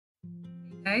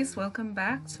Guys, welcome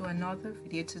back to another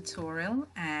video tutorial,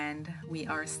 and we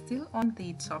are still on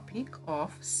the topic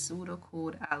of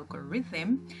pseudocode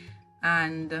algorithm,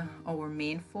 and our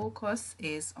main focus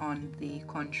is on the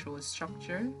control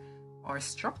structure or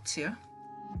structure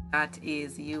that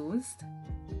is used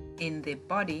in the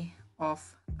body of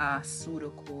a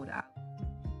pseudocode algorithm.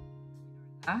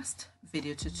 Last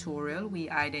video tutorial, we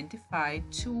identified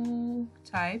two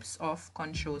types of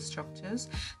control structures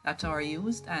that are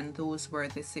used, and those were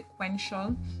the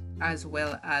sequential as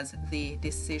well as the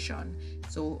decision.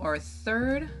 So our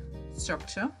third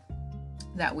structure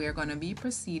that we're going to be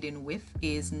proceeding with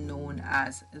is known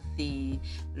as the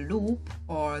loop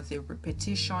or the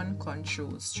repetition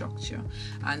control structure.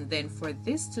 And then for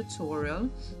this tutorial,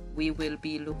 we will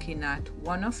be looking at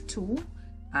one of two.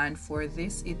 And for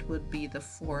this, it would be the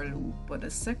for loop. But the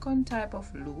second type of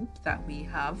loop that we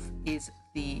have is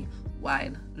the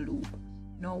while loop.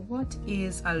 Now, what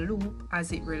is a loop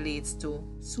as it relates to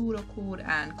pseudocode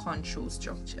and control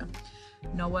structure?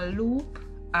 Now, a loop,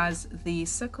 as the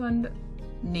second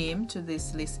name to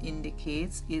this list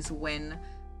indicates, is when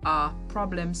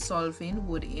problem solving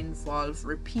would involve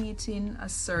repeating a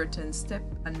certain step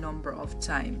a number of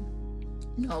times.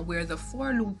 Now, where the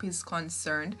for loop is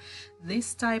concerned,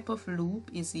 this type of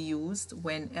loop is used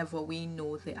whenever we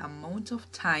know the amount of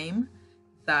time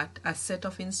that a set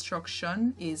of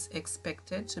instruction is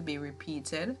expected to be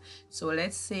repeated. So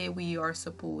let's say we are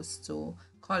supposed to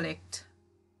collect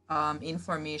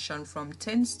information from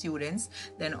 10 students,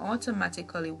 then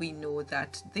automatically we know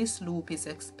that this loop is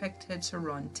expected to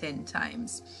run 10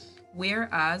 times.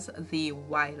 Whereas the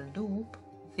while loop,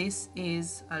 this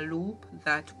is a loop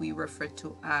that we refer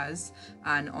to as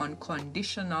an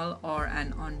unconditional or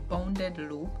an unbounded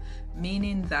loop,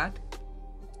 meaning that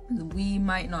we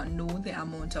might not know the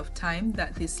amount of time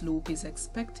that this loop is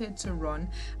expected to run,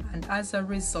 and as a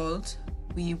result,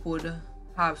 we would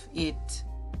have it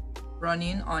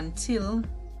running until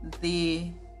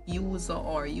the user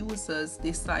or users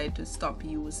decide to stop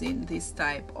using this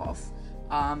type of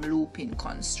looping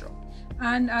construct.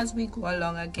 And as we go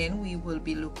along, again, we will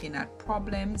be looking at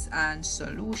problems and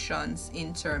solutions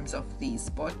in terms of these.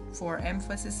 But for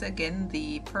emphasis, again,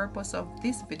 the purpose of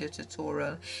this video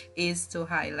tutorial is to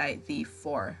highlight the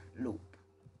for loop.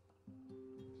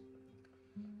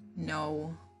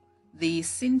 Now, the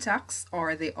syntax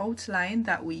or the outline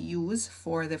that we use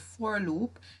for the for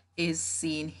loop is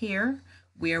seen here,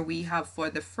 where we have for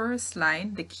the first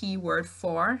line the keyword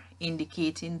for,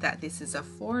 indicating that this is a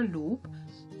for loop,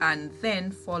 and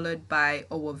then followed by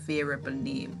our variable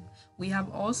name. We have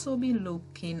also been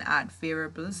looking at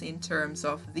variables in terms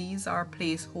of these are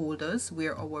placeholders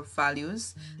where our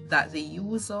values that the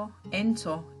user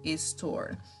enter is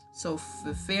stored. So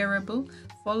the variable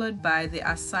followed by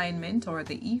the assignment or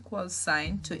the equal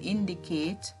sign to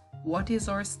indicate what is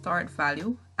our start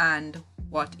value and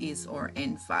what is our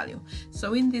end value.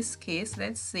 So in this case,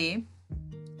 let's say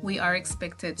we are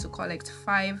expected to collect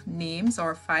 5 names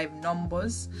or 5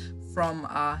 numbers from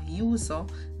a user,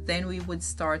 then we would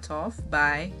start off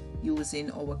by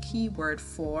using our keyword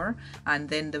for, and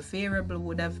then the variable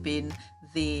would have been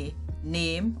the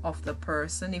name of the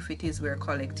person if it is we're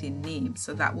collecting names.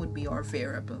 So that would be our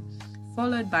variable,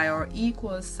 followed by our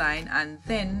equal sign, and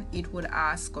then it would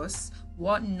ask us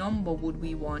what number would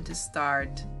we want to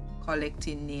start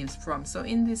collecting names from. So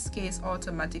in this case,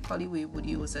 automatically we would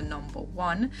use a number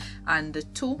 1, and the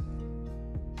 2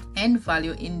 end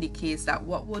value indicates that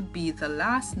what would be the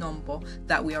last number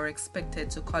that we are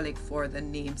expected to collect for the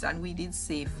names, and we did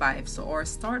say 5. So our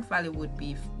start value would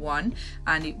be 1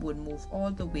 and it would move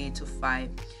all the way to 5,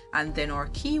 and then our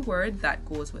keyword that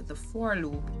goes with the for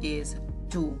loop is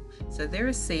do. So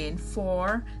they're saying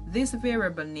for this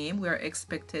variable name we are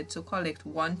expected to collect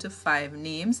 1 to 5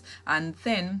 names, and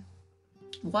then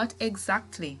what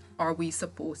exactly are we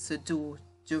supposed to do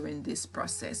during this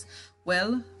process?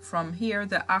 Well, from here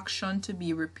the action to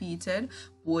be repeated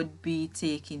would be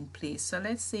taking place. So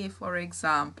let's say, for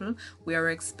example, we are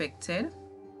expected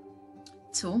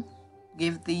to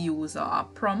give the user a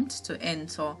prompt to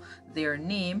enter their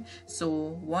name.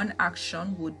 So one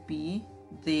action would be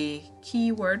the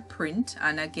keyword print,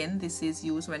 and again this is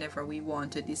used whenever we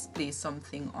want to display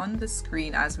something on the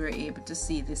screen, as we're able to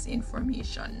see this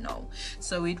information now.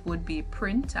 So it would be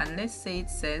print, and let's say it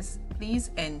says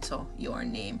please enter your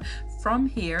name. From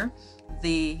here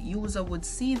the user would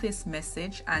see this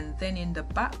message, and then in the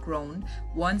background,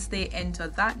 once they enter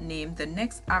that name, the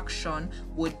next action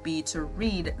would be to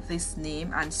read this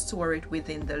name and store it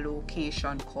within the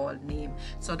location called name.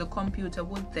 So the computer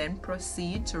would then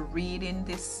proceed to reading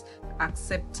this,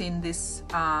 accepting this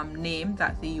name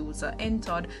that the user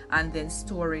entered, and then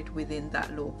store it within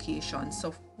that location.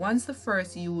 So once the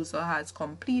first user has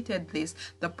completed this,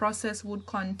 the process would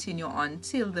continue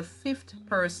until the fifth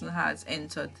person has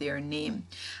entered their name.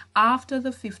 After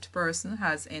the fifth person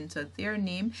has entered their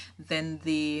name, then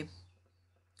the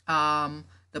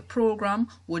program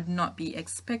would not be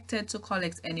expected to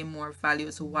collect any more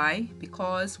values. Why?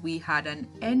 Because we had an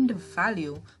end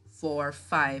value for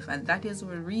 5, and that is the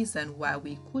reason why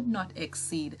we could not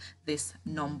exceed this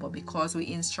number, because we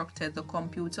instructed the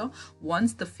computer,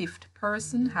 once the fifth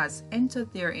person has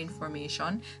entered their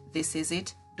information, this is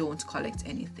it, don't collect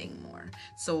anything more.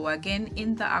 So again,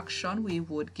 in the action, we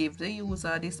would give the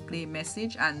user a display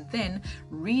message and then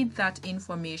read that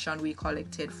information we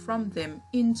collected from them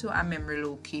into a memory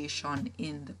location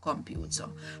in the computer.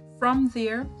 From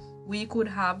there, we could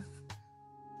have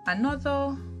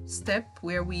another step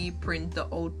where we print the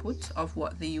output of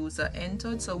what the user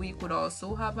entered. So we could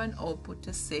also have an output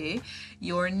to say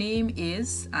your name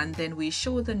is, and then we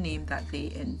show the name that they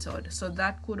entered. So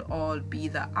that could all be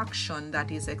the action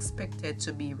that is expected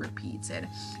to be repeated.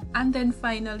 And then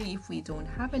finally, if we don't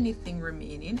have anything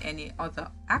remaining, any other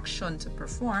action to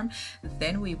perform,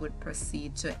 then we would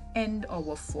proceed to end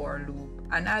our for loop.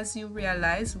 And as you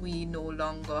realize, we no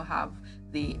longer have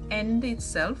the end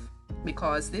itself,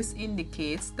 because this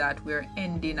indicates that we're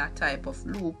ending a type of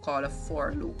loop called a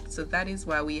for loop. So that is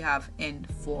why we have end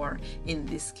for in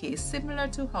this case, similar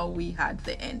to how we had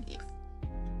the end if.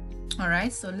 All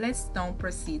right, so let's now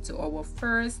proceed to our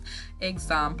first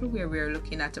example where we're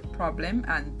looking at a problem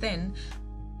and then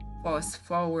fast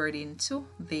forward into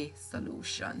the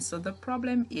solution. So the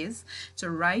problem is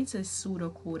to write a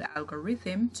pseudocode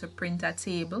algorithm to print a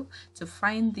table to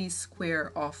find the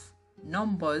square of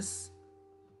numbers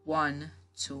 1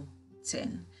 to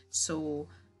 10. So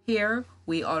here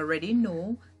we already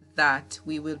know that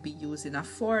we will be using a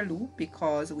for loop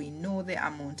because we know the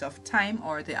amount of time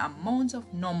or the amount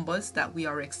of numbers that we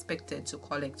are expected to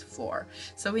collect for.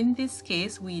 So in this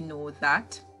case, we know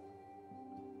that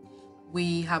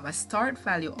we have a start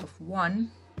value of 1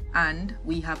 and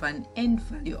we have an end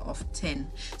value of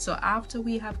 10. So after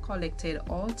we have collected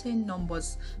all 10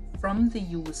 numbers from the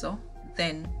user,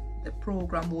 then the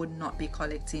program would not be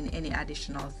collecting any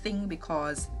additional thing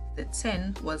because the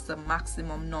 10 was the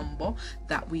maximum number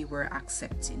that we were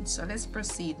accepting. So let's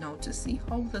proceed now to see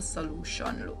how the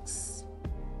solution looks.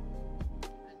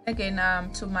 Again,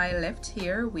 to my left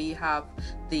here, we have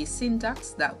the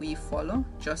syntax that we follow.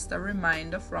 Just a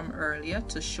reminder from earlier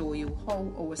to show you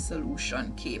how our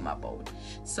solution came about.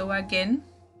 So again,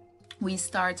 we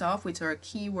start off with our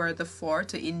keyword, the for,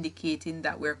 to indicating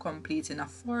that we're completing a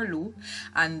for loop,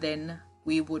 and then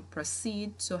we would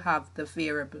proceed to have the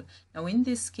variable. Now in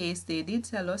this case, they did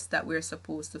tell us that we're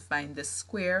supposed to find the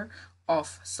square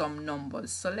of some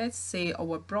numbers. So let's say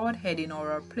our broad heading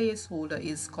or our placeholder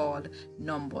is called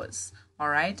numbers. All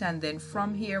right, and then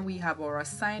from here we have our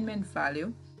assignment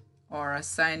value or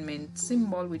assignment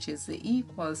symbol, which is the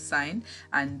equal sign,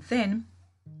 and then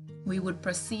we would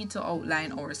proceed to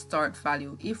outline our start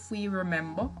value. If we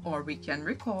remember or we can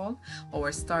recall,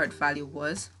 our start value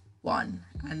was 1,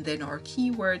 and then our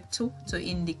keyword 2 to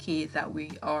indicate that we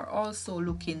are also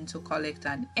looking to collect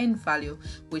an end value,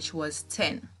 which was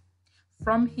 10.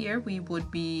 From here we would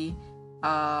be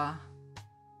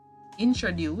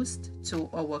introduced to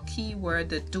our keyword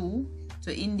the do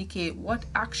to indicate what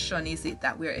action is it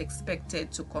that we're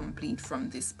expected to complete from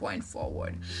this point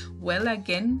forward. Well,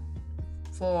 again,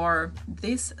 for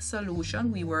this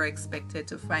solution, we were expected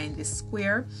to find the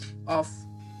square of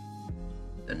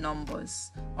the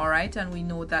numbers. All right, and we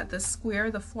know that the square,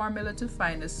 the formula to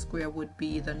find the square would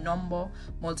be the number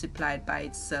multiplied by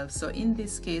itself. So in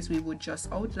this case, we would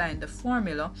just outline the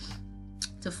formula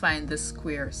to find the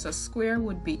square. So square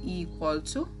would be equal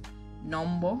to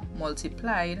number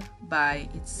multiplied by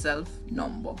itself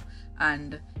number.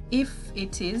 And if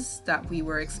it is that we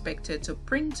were expected to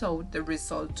print out the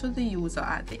result to the user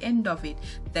at the end of it,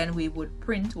 then we would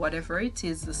print whatever it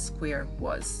is the square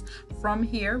was. From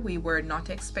here, we were not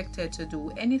expected to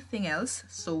do anything else,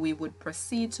 so we would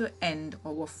proceed to end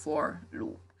our for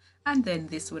loop. And then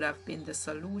this would have been the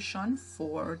solution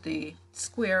for the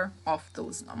square of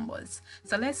those numbers.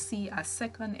 So let's see a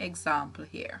second example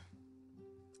here.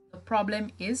 The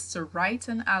problem is to write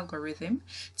an algorithm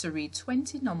to read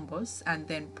 20 numbers and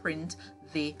then print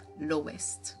the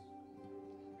lowest.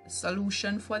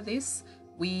 solution for this,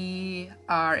 we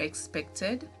are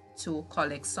expected to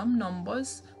collect some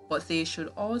numbers, but they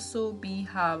should also be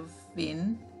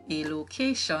having a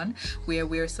location where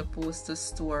we're supposed to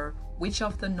store which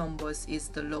of the numbers is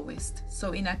the lowest.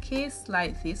 So in a case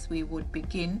like this, we would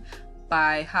begin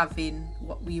by having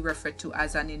what we refer to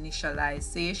as an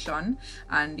initialization.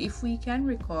 And if we can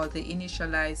recall, the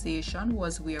initialization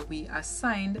was where we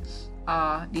assigned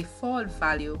a default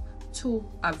value to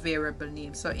a variable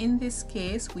name. So in this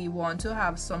case, we want to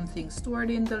have something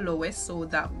stored in the lowest so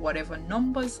that whatever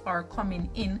numbers are coming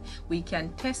in, we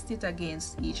can test it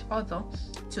against each other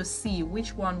to see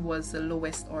which one was the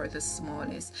lowest or the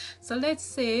smallest. So let's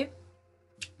say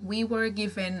we were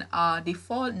given a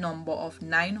default number of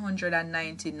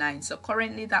 999. So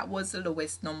currently that was the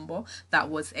lowest number that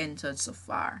was entered so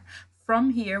far.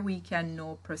 From here, we can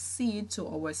now proceed to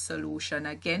our solution.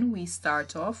 Again, we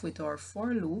start off with our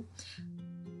for loop,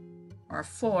 or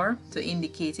for, to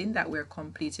indicating that we're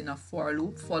completing a for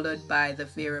loop, followed by the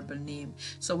variable name.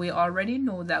 So we already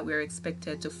know that we're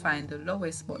expected to find the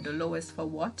lowest, but the lowest for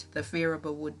what? The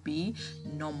variable would be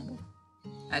number.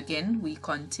 Again, we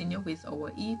continue with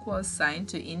our equal sign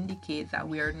to indicate that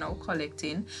we are now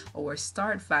collecting our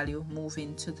start value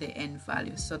moving to the end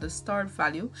value. So the start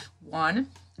value 1,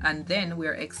 and then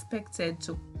we're expected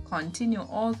to continue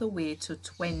all the way to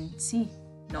 20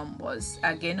 numbers.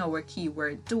 Again, our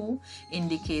keyword do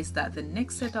indicates that the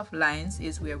next set of lines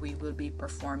is where we will be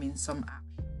performing some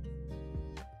action.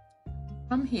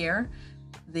 From here,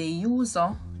 the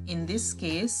user in this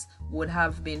case would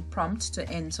have been prompted to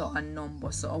enter a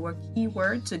number. So our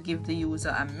keyword to give the user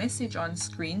a message on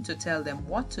screen to tell them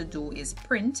what to do is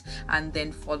print, and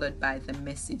then followed by the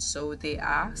message. So they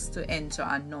asked to enter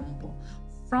a number.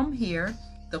 From here,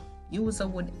 the user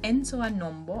would enter a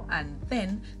number, and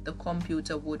then the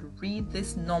computer would read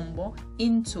this number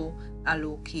into a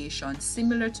location,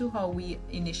 similar to how we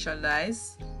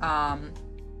initialize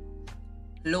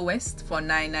lowest for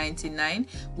 999.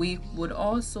 We would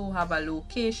also have a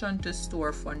location to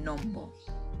store for number.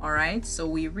 All right, so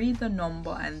we read the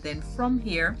number, and then from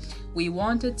here we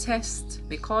want to test.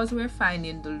 Because we're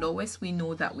finding the lowest, we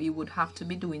know that we would have to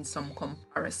be doing some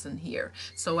comparison here.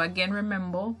 So again,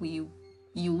 remember, we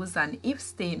use an if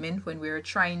statement when we're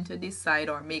trying to decide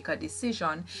or make a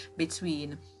decision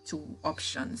between two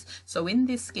options. So in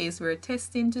this case, we're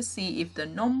testing to see if the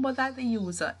number that the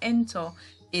user enter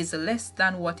is less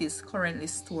than what is currently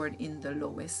stored in the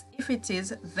lowest. If it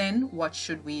is, then what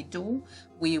should we do?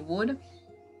 We would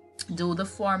do the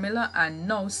formula and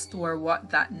now store what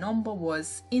that number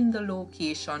was in the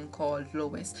location called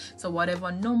lowest. So whatever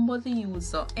number the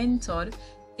user entered,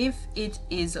 if it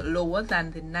is lower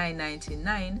than the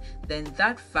 999, then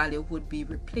that value would be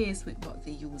replaced with what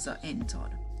the user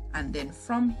entered. And then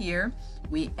from here,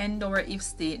 we end our if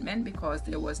statement because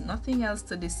there was nothing else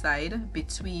to decide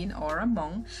between or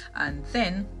among, and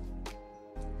then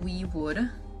we would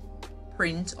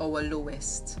print our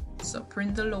lowest. So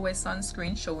print the lowest on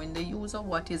screen, showing the user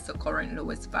what is the current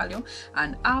lowest value,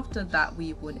 and after that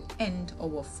we would end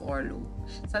our for loop.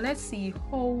 So let's see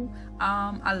how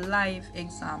a live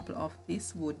example of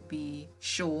this would be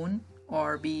shown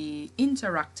or be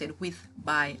interacted with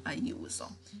by a user.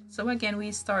 So again,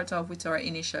 we start off with our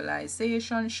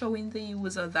initialization, showing the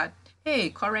user that, hey,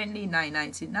 currently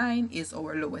 999 is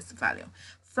our lowest value.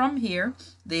 From here,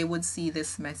 they would see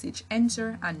this message,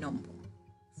 enter a number.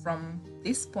 From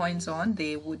this point on,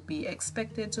 they would be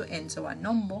expected to enter a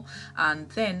number, and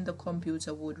then the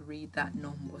computer would read that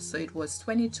number. So it was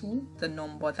 22, the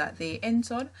number that they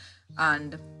entered,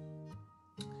 and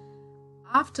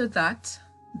after that,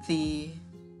 the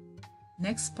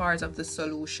next part of the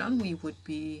solution, we would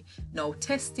be now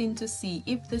testing to see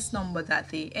if this number that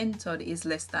they entered is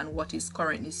less than what is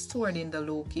currently stored in the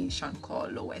location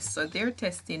called lowest. So they're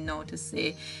testing now to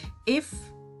say if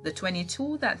the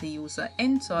 22 that the user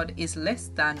entered is less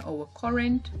than our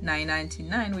current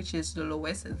 999, which is the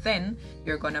lowest, then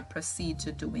you're going to proceed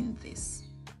to doing this.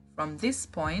 From this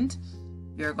point,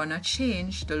 you're going to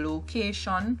change the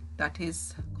location that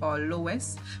is called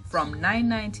lowest from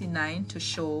 999 to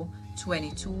show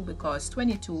 22, because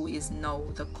 22 is now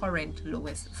the current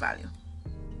lowest value.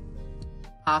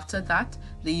 After that,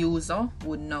 the user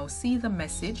would now see the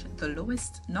message, the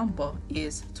lowest number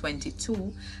is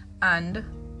 22, and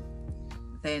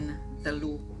then the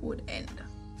loop would end.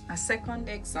 A second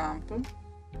example,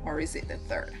 or is it the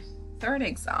third? Third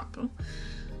example.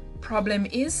 Problem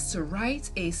is to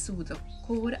write a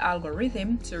pseudocode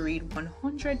algorithm to read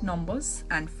 100 numbers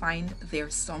and find their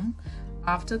sum.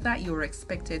 After that, you're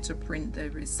expected to print the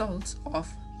result of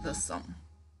the sum.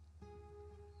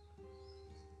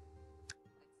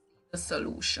 the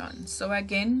solution. So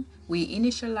again, we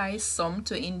initialize sum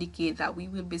to indicate that we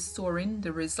will be storing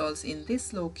the results in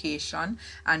this location,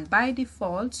 and by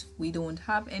default we don't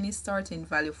have any starting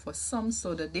value for sum,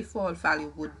 so the default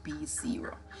value would be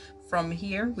 0. From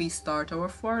here we start our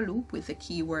for loop with the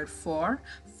keyword for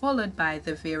followed by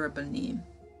the variable name,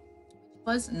 which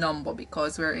was number,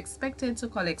 because we're expected to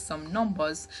collect some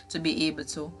numbers to be able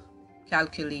to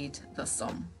calculate the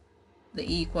sum. The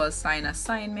equal sign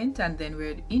assignment, and then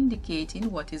we're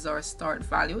indicating what is our start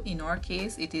value. In our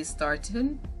case, it is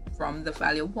starting from the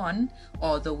value 1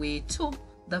 all the way to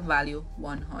the value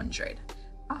 100.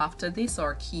 After this,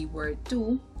 our keyword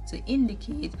do to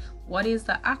indicate what is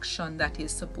the action that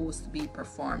is supposed to be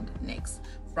performed next.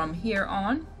 From here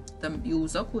on, the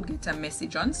user could get a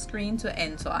message on screen to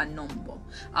enter a number.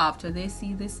 After they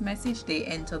see this message, they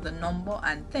enter the number,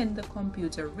 and then the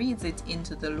computer reads it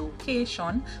into the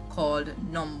location called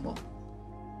number.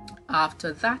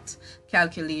 After that,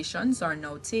 calculations are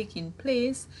now taking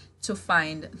place to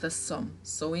find the sum.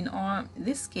 So in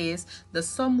this case, the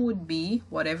sum would be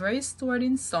whatever is stored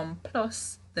in sum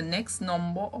plus the next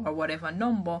number, or whatever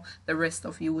number the rest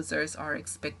of users are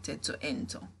expected to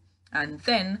enter. And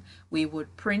then we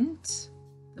would print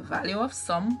the value of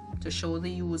sum to show the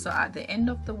user at the end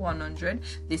of the 100,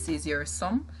 this is your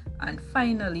sum. And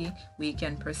finally, we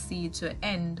can proceed to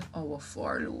end our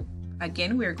for loop.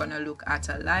 Again, we're going to look at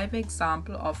a live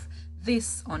example of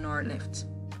this on our left.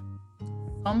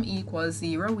 Sum equals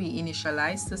 0, we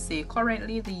initialize to say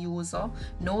currently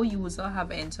no user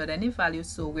have entered any value,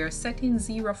 so we're setting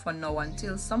 0 for now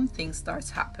until something starts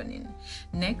happening.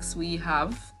 Next, we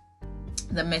have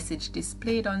the message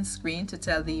displayed on screen to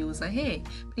tell the user, hey,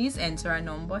 please enter a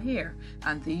number here,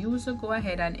 and the user go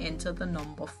ahead and enter the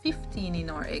number 15 in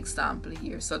our example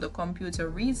here. So the computer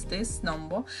reads this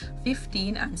number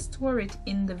 15 and store it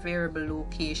in the variable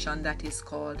location that is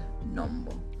called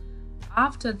number.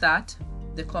 After that,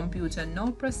 the computer now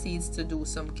proceeds to do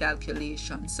some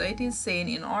calculations. So it is saying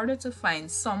in order to find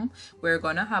sum, we're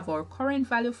going to have our current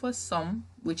value for sum,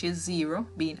 which is 0,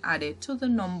 being added to the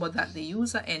number that the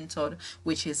user entered,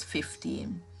 which is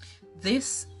 15.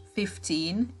 This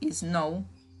 15 is now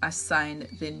assigned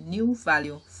the new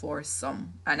value for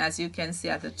sum, and as you can see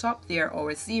at the top there,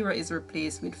 our 0 is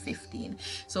replaced with 15.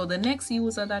 So the next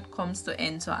user that comes to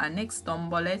enter a next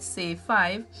number, let's say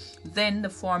 5, then the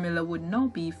formula would now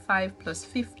be 5 plus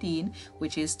 15,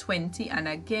 which is 20, and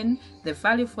again the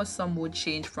value for sum would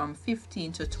change from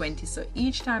 15 to 20. So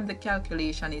each time the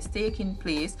calculation is taking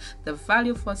place, the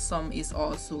value for sum is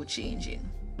also changing.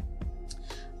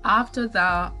 After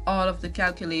that, all of the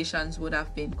calculations would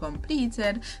have been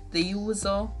completed. The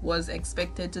user was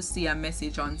expected to see a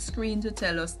message on screen to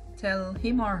tell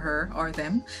him or her or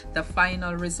them the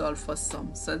final result for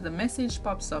sum. So the message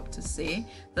pops up to say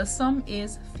the sum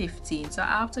is 15. So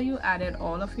after you added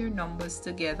all of your numbers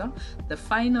together, the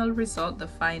final result, the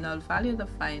final value, the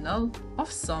final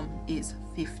of sum is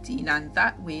 15. And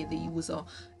that way the user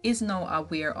is now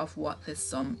aware of what the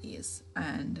sum is,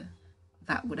 and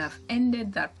that would have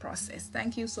ended that process.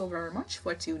 Thank you so very much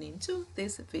for tuning to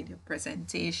this video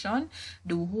presentation.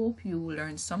 Do hope you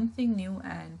learned something new,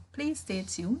 and please stay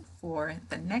tuned for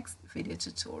the next video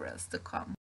tutorials to come.